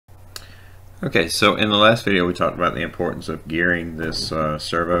Okay, so in the last video we talked about the importance of gearing this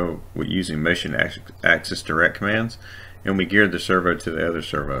servo with using motion axis direct commands, and we geared the servo to the other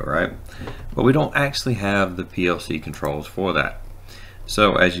servo, right? But we don't actually have the PLC controls for that.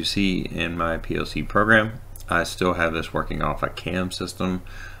 So as you see in my PLC program, I still have this working off a CAM system.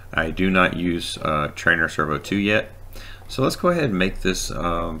 I do not use Trainer Servo 2 yet. So let's go ahead and make this,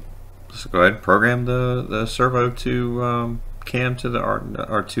 let's go ahead and program the servo to CAM to the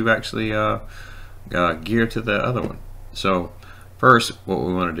or to actually gear to the other one. So first what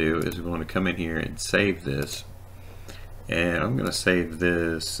we want to do is we want to come in here and save this, and I'm going to save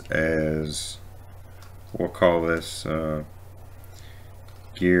this as, we'll call this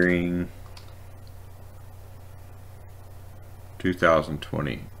gearing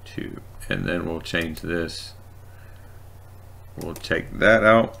 2022, and then we'll change this, we'll take that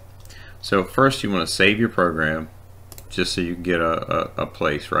out. So first you want to save your program just so you can get a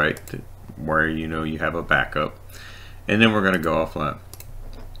place, right, where you know you have a backup, and then we're going to go offline.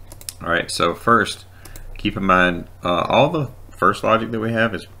 Alright, so first keep in mind all the first logic that we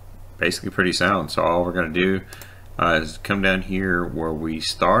have is basically pretty sound. So all we're going to do is come down here where we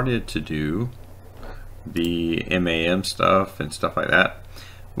started to do the MAM stuff and stuff like that.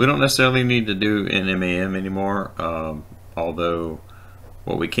 We don't necessarily need to do an MAM anymore, although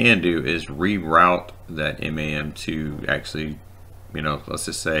what we can do is reroute that MAM to actually, you know, let's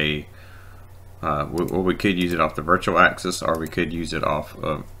just say we could use it off the virtual axis, or we could use it off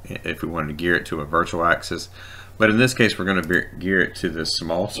of, if we wanted to gear it to a virtual axis. But in this case we're going to gear it to the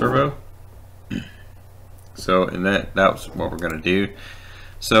small servo. So and that's what we're going to do.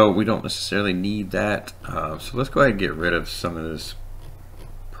 So we don't necessarily need that. So let's go ahead and get rid of some of this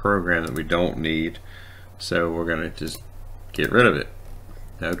program that we don't need. So we're going to just get rid of it.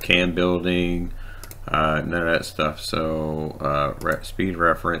 No CAM building, none of that stuff. So speed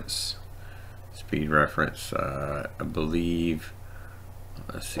reference, I believe,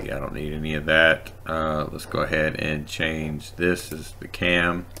 let's see, I don't need any of that. Let's go ahead and change this as the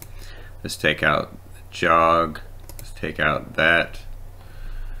CAM. Let's take out the jog, let's take out that.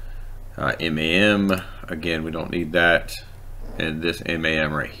 MAM, again, we don't need that, and this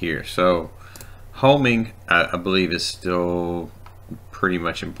MAM right here. So homing, I believe, is still pretty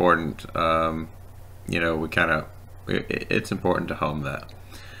much important. You know, we kind of, it's important to home that.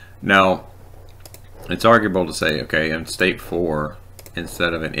 Now it's arguable to say, okay, in state 4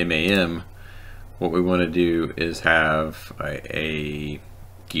 instead of an MAM, what we want to do is have a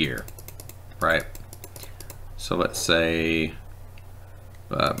gear, right? So let's say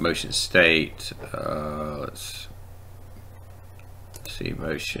motion state, let's see,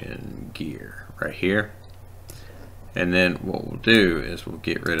 motion gear right here. And then what we'll do is we'll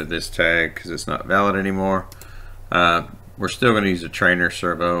get rid of this tag because it's not valid anymore. We're still going to use the trainer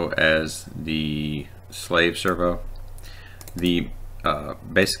servo as the slave servo. The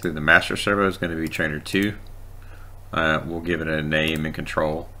basically the master servo is going to be trainer 2. We'll give it a name and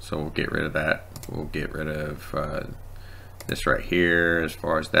control, so we'll get rid of that. We'll get rid of this right here as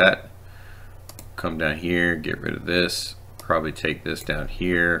far as that. Come down here, get rid of this, probably take this down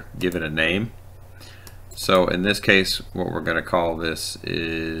here, give it a name. So in this case what we're going to call this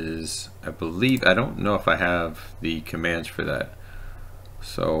is, I believe, I don't know if I have the commands for that.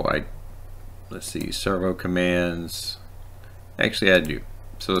 So let's see, servo commands, actually I do.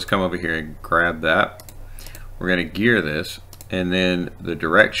 So let's come over here and grab that. We're going to gear this, and then the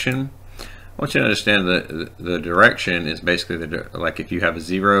direction, I want you to understand that the direction is basically like if you have a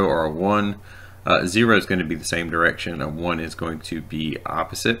 0 or a 1, 0 is going to be the same direction, a 1 is going to be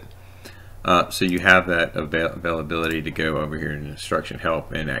opposite. So you have that availability to go over here in instruction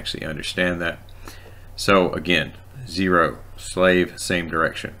help and actually understand that. So again, 0, slave, same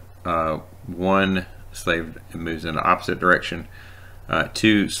direction. 1, slave, moves in the opposite direction.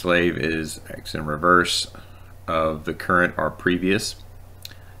 2, slave is in reverse of the current or previous.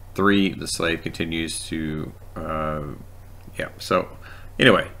 3, the slave continues to, yeah. So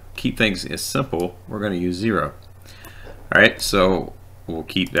anyway, keep things as simple. We're going to use 0. All right, so we'll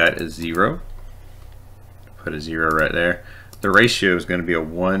keep that as 0. Put a 0 right there. The ratio is going to be a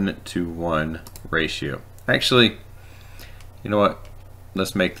 1-to-1 ratio. Actually, you know what?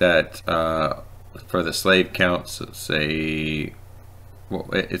 Let's make that for the slave counts. Let's say, well,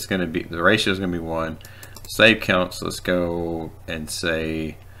 it's going to be, the ratio is going to be 1. Slave counts, let's go and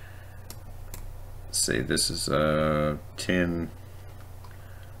say this is 10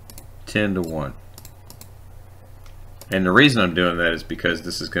 to 1. And the reason I'm doing that is because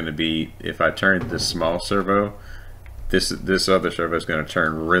this is going to be, if I turn this small servo, this other servo is going to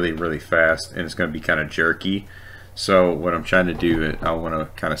turn really fast, and it's going to be kind of jerky. So what I'm trying to do is I want to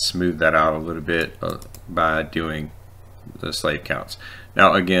kind of smooth that out a little bit by doing the slave counts.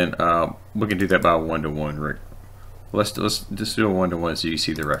 Now again, we can do that by a 1-to-1. Let's just do a 1-to-1 so you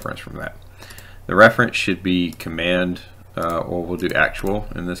see the reference from that. The reference should be command, or we'll do actual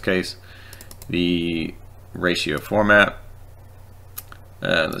in this case. The ratio format.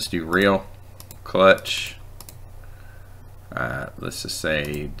 Let's do real, clutch. Let's just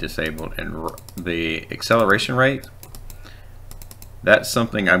say disabled, and the acceleration rate. That's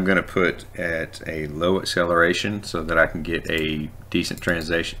something I'm going to put at a low acceleration so that I can get a decent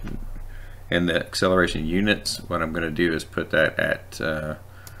translation. In the acceleration units, what I'm going to do is put that at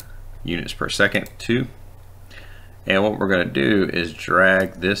units per second 2. And what we're going to do is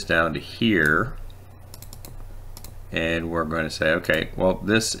drag this down to here. And we're going to say, okay, well,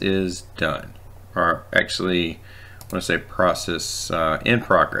 this is done. Or actually, I want to say process in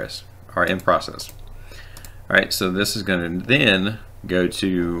progress, or in process. All right, so this is going to then go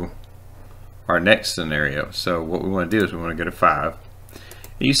to our next scenario. So what we want to do is we want to go to 5.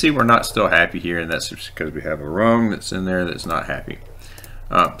 And you see we're not still happy here, and that's just because we have a rung that's in there that's not happy.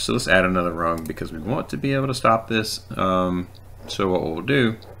 So let's add another rung because we want to be able to stop this. So what we'll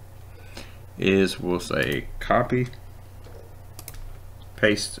do is we'll say copy,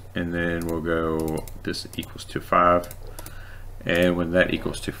 paste, and then we'll go this equals to 5. And when that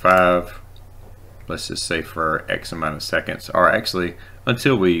equals to 5, let's just say for X amount of seconds, or actually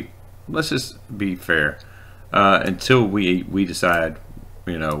until we, let's just be fair, until we decide,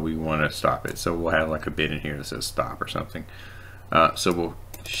 you know, we want to stop it. So we'll have like a bit in here that says stop or something. So we'll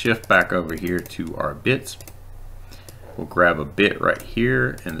shift back over here to our bits. We'll grab a bit right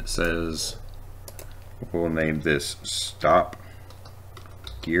here, and it says, we'll name this stop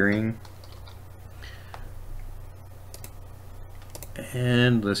gearing.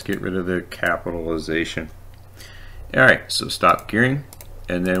 And let's get rid of the capitalization. Alright, so stop gearing.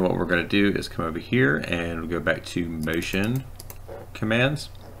 And then what we're going to do is come over here and we'll go back to motion commands.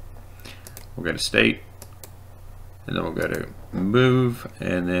 We'll go to state, and then we'll go to move,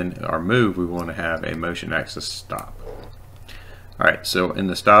 and then our move, we want to have a motion axis stop. Alright, so in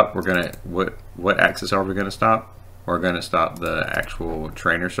the stop, we're going to, what axis are we going to stop? We're going to stop the actual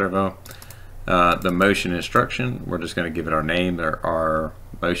trainer servo. The motion instruction, we're just going to give it our name. There are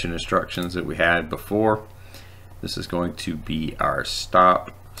motion instructions that we had before. This is going to be our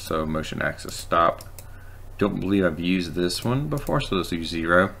stop, so motion axis stop. Don't believe I've used this one before, so let's use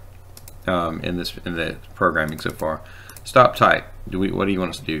 0 in the programming so far. Stop type. What do you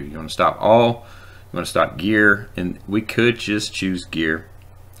want us to do? You want to stop all? You want to stop gear? And we could just choose gear.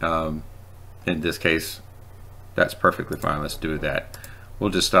 In this case, that's perfectly fine. Let's do that.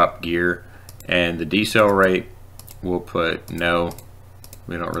 We'll just stop gear. And the decel rate, we'll put no.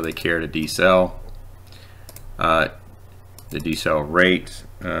 We don't really care to decel. The decel rate,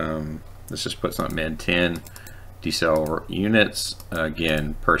 let's just put something in 10. Decel units,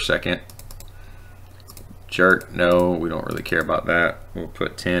 again, per second. Jerk, no, we don't really care about that. We'll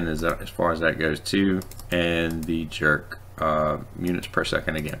put 10 as far as that goes too. And the jerk units per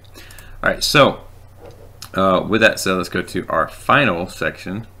second again. All right, so with that said, let's go to our final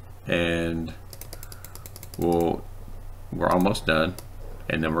section, and we're almost done,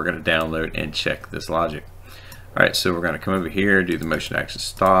 and then we're going to download and check this logic. All right, so we're going to come over here, do the motion axis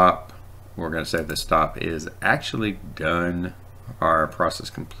stop. We're going to say the stop is actually done. Our process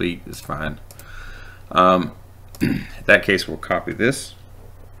complete is fine. In that case, we'll copy this,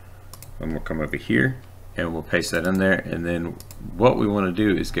 and we'll come over here, and we'll paste that in there. And then what we want to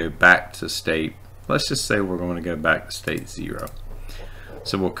do is go back to state. Let's just say we're going to go back to state 0.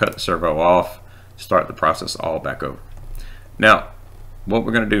 So we'll cut the servo off, start the process all back over. Now, what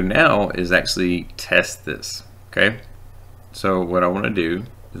we're going to do now is actually test this. Okay, so what I want to do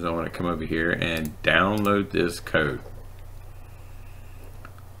is I want to come over here and download this code.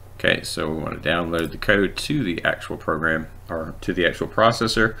 Okay, so we want to download the code to the actual program, or to the actual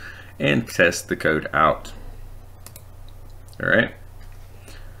processor, and test the code out. All right,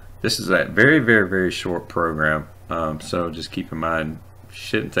 this is a very, very, very short program, so just keep in mind,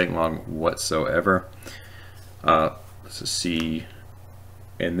 shouldn't take long whatsoever. Let's just see,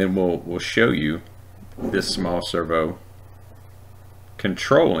 and then we'll show you this small servo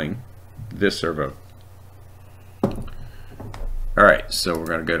controlling this servo. All right, so we're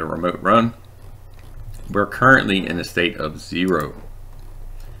going to go to remote run. We're currently in a state of 0.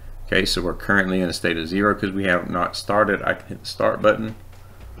 Okay, so we're currently in a state of 0 because we have not started. I can hit the start button.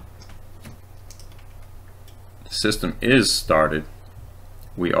 The system is started.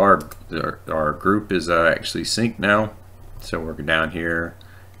 Our group is actually synced now. So we're down here,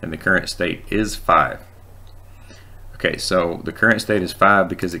 and the current state is 5. Okay, so the current state is 5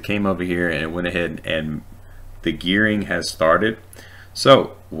 because it came over here and it went ahead and the gearing has started.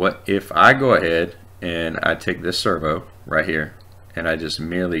 So what if I go ahead and I take this servo right here and I just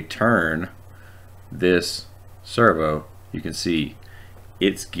merely turn this servo, you can see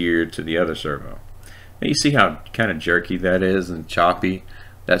it's geared to the other servo. Now you see how kind of jerky that is and choppy.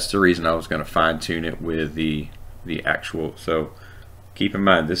 That's the reason I was going to fine tune it with the actual. So keep in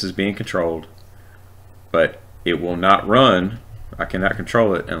mind this is being controlled, but it will not run. I cannot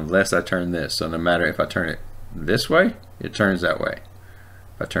control it unless I turn this. So no matter if I turn it this way, it turns that way.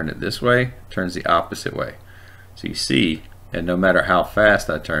 If I turn it this way, it turns the opposite way. So you see, and no matter how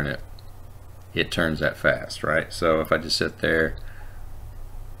fast I turn it, it turns that fast, right? So if I just sit there,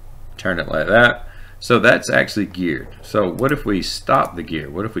 turn it like that, so that's actually geared. So what if we stop the gear?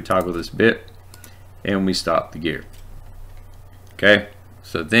 What if we toggle this bit and we stop the gear? Okay,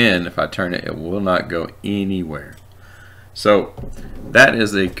 so then if I turn it, it will not go anywhere. So that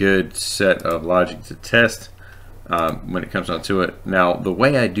is a good set of logic to test when it comes down to it. Now the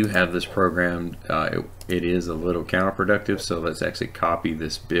way I do have this programmed, it is a little counterproductive. So let's actually copy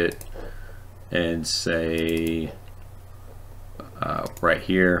this bit and say right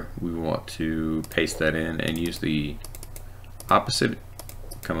here we want to paste that in and use the opposite.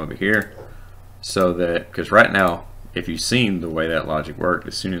 Come over here, so that, because right now if you've seen the way that logic worked,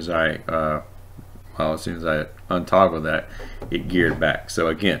 as soon as I untoggle that, it geared back. So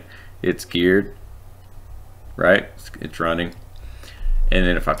again, it's geared, right? It's running, and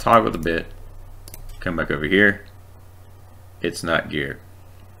then if I toggle the bit, come back over here, it's not geared,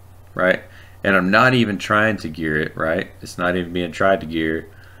 right? And I'm not even trying to gear it, right? It's not even being tried to gear.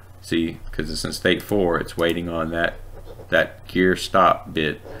 See, because it's in state 4, it's waiting on that gear stop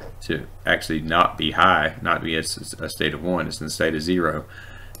bit to actually not be high, not be a state of 1. It's in state of 0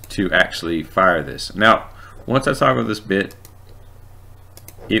 to actually fire this. Now, once I toggle this bit,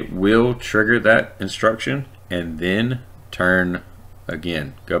 it will trigger that instruction and then turn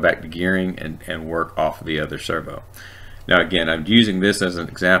again, go back to gearing and work off of the other servo. Now again, I'm using this as an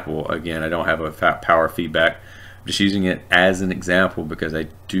example. Again, I don't have a power feedback. I'm just using it as an example because I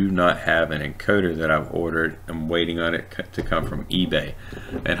do not have an encoder that I've ordered. I'm waiting on it to come from eBay,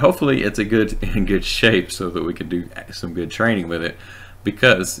 and hopefully it's in good shape so that we can do some good training with it,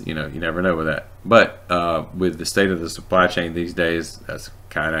 because you never know with that. But with the state of the supply chain these days,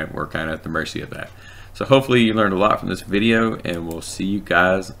 we're kind of at the mercy of that. So hopefully you learned a lot from this video, and we'll see you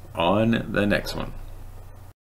guys on the next one.